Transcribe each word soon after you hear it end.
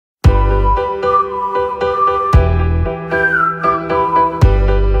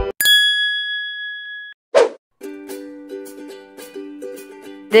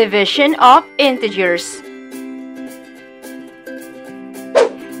Division of integers.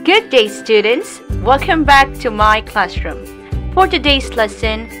 Good day, students! Welcome back to my classroom. For today's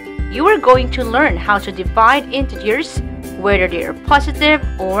lesson, you are going to learn how to divide integers, whether they are positive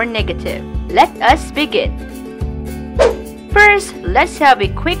or negative. Let us begin. First, let's have a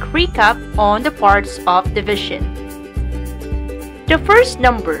quick recap on the parts of division. The first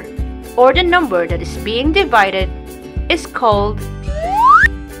number, or the number that is being divided, is called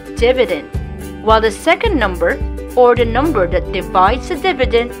dividend, while the second number, or the number that divides the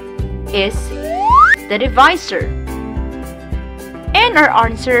dividend, is the divisor. And our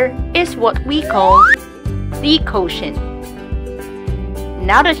answer is what we call the quotient.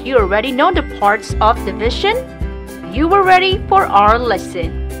 Now that you already know the parts of division, you are ready for our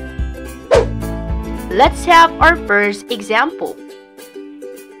lesson. Let's have our first example.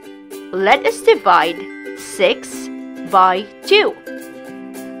 Let us divide 6 by 2.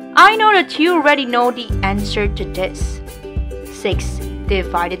 I know that you already know the answer to this. 6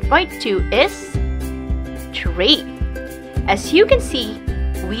 divided by 2 is 3. As you can see,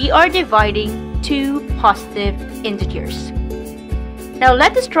 we are dividing two positive integers. Now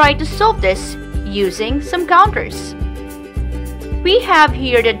let us try to solve this using some counters. We have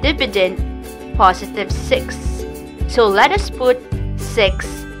here the dividend positive 6. So let us put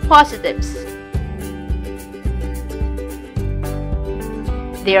 6 positives.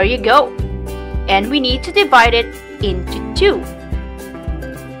 There you go. And we need to divide it into 2.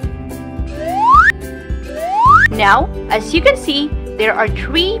 Now, as you can see, there are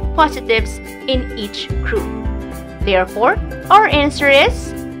 3 positives in each group. Therefore, our answer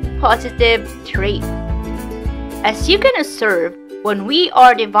is positive 3. As you can observe, when we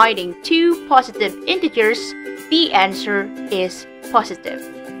are dividing two positive integers, the answer is positive.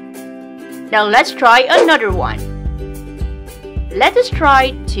 Now let's try another one. Let us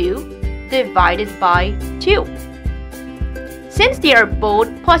try 2 divided by 2. Since they are both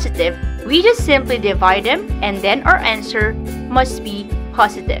positive, we just simply divide them and then our answer must be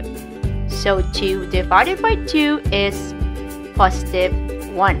positive. So 2 divided by 2 is positive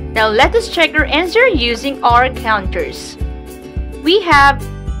 1. Now let us check our answer using our counters. We have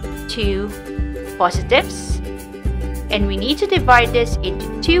 2 positives and we need to divide this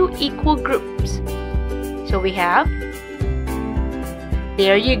into 2 equal groups. So we have,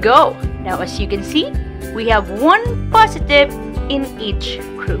 there you go. Now as you can see, we have 1 positive in each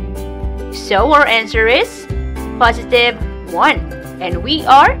group. So our answer is positive 1 and we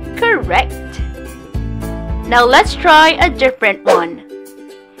are correct. Now let's try a different one.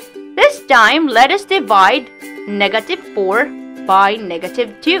 This time let us divide negative 4 by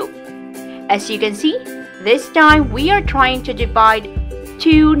negative 2. As you can see, this time we are trying to divide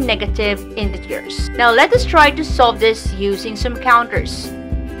two negative integers. Now let us try to solve this using some counters.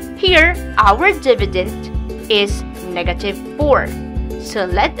 Here, our dividend is negative 4. So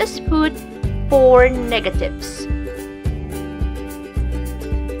let us put 4 negatives.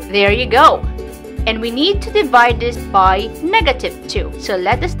 There you go. And we need to divide this by negative 2. So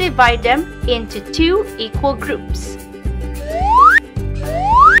let us divide them into 2 equal groups.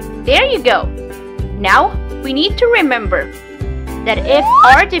 There you go. Now, we need to remember that if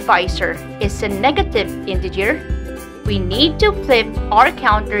our divisor is a negative integer, we need to flip our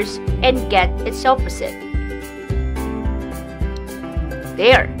counters and get its opposite.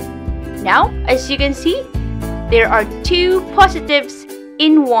 There. Now, as you can see, there are 2 positives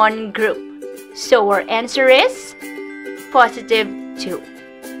in one group. So our answer is positive 2.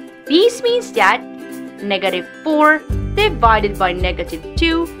 This means that negative 4 divided by negative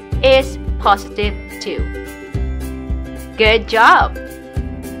 2 is positive 2. Good job!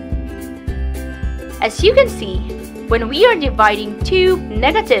 As you can see, when we are dividing two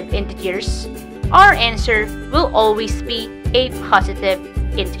negative integers, our answer will always be a positive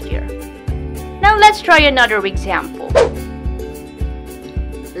integer. Now let's try another example.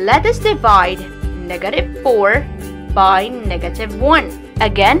 Let us divide negative 4 by negative 1.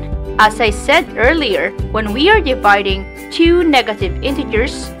 Again, as I said earlier, when we are dividing two negative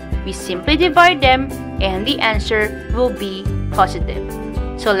integers, we simply divide them and the answer will be positive.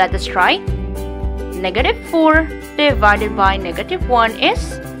 So let us try. Negative 4 divided by negative 1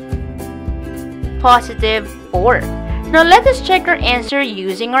 is positive 4. Now let us check our answer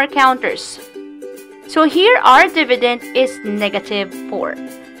using our counters. So here our dividend is negative 4.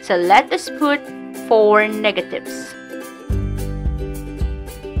 So let us put 4 negatives.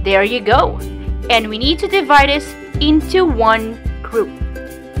 There you go. And we need to divide this into one group.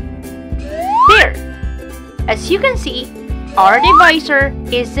 There. As you can see, our divisor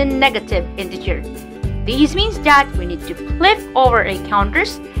is a negative integer. This means that we need to flip over our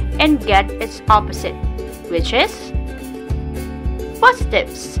counters and get its opposite, which is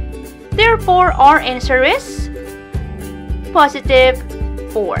positives. Therefore, our answer is positive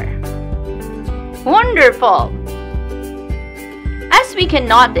 4. Wonderful! As we can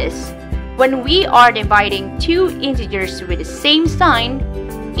notice, when we are dividing two integers with the same sign,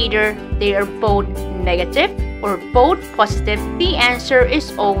 either they are both negative or both positive, the answer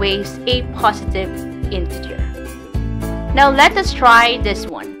is always a positive integer. Now let us try this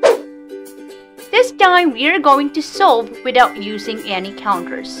one. This time we are going to solve without using any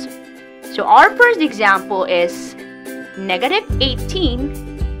counters. So our first example is negative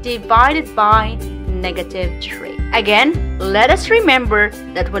 18 divided by negative 3. Again, let us remember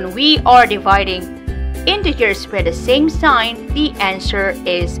that when we are dividing integers with the same sign, the answer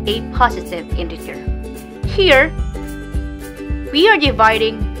is a positive integer. Here, we are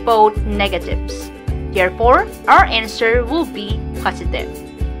dividing both negatives. Therefore, our answer will be positive.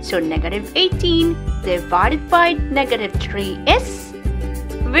 So negative 18 divided by negative 3 is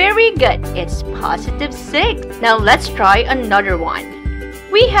very good. It's positive 6. Now let's try another one.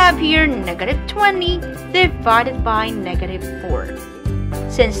 We have here negative 20 divided by negative 4.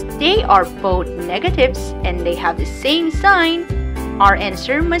 Since they are both negatives and they have the same sign, our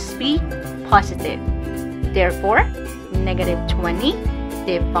answer must be positive. Therefore, negative 20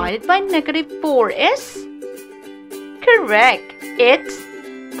 divided by negative 4 is correct. It's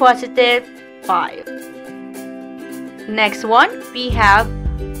positive 5. Next one, we have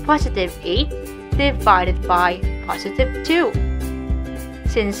positive 8 divided by positive 2.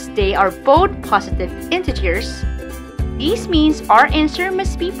 Since they are both positive integers, this means our answer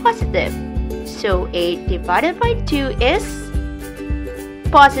must be positive. So 8 divided by 2 is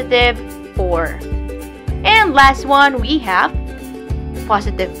positive 4. And last one, we have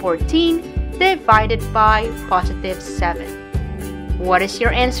positive 14 divided by positive 7. What is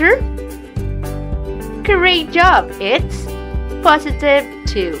your answer? Great job! It's positive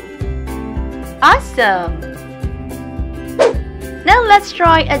 2. Awesome! Now let's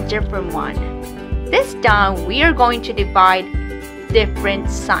try a different one. This time we are going to divide different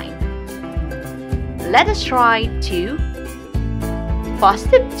sign. Let us try 2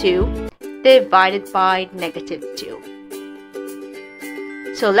 positive 2 divided by negative 2.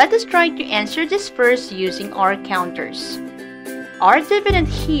 So let us try to answer this first using our counters. Our dividend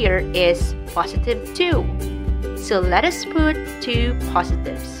here is positive 2. So let us put 2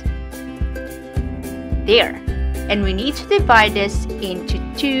 positives. There. And we need to divide this into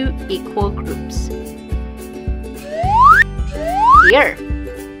 2 equal groups. Here.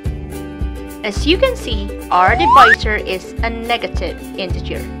 As you can see, our divisor is a negative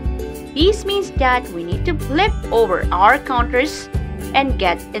integer. This means that we need to flip over our counters and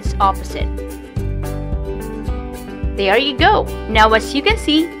get its opposite. There you go. Now as you can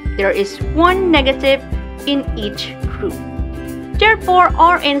see, there is one negative in each group. Therefore,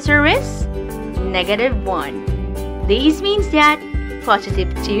 our answer is negative 1. This means that positive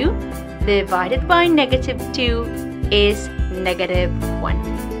 2 divided by negative 2 is negative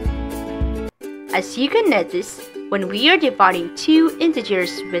 1. As you can notice, when we are dividing two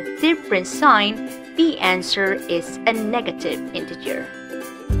integers with different sign, the answer is a negative integer.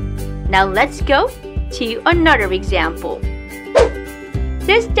 Now let's go to another example.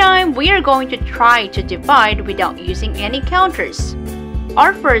 This time, we are going to try to divide without using any counters.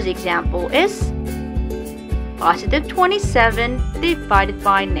 Our first example is positive 27 divided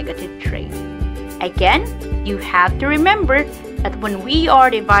by negative 3. Again, you have to remember that when we are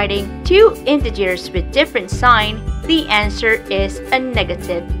dividing two integers with different sign, the answer is a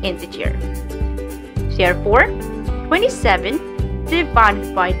negative integer. Therefore, 27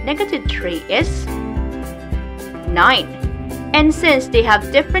 divided by negative 3 is 9. And since they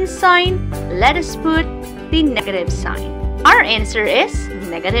have different sign, let us put the negative sign. Our answer is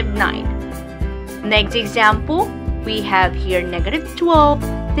negative 9. Next example, we have here negative 12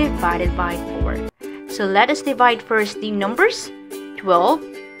 divided by 4. So let us divide first the numbers. 12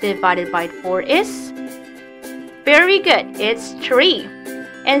 divided by 4 is very good. It's 3.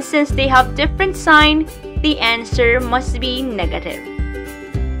 And since they have different sign, the answer must be negative.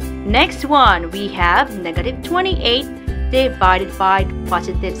 Next one, we have negative 28 divided by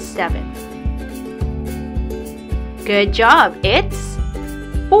positive 7. Good job. It's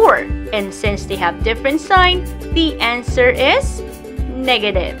 4. And since they have different sign, the answer is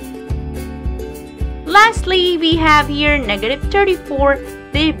negative. Lastly, we have here negative 34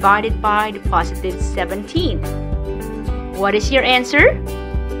 divided by the positive 17. What is your answer?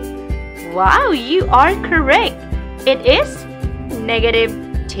 Wow, you are correct. It is negative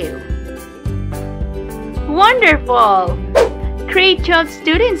 2. Wonderful! Great job,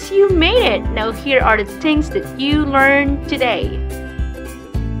 students! You made it! Now here are the things that you learned today.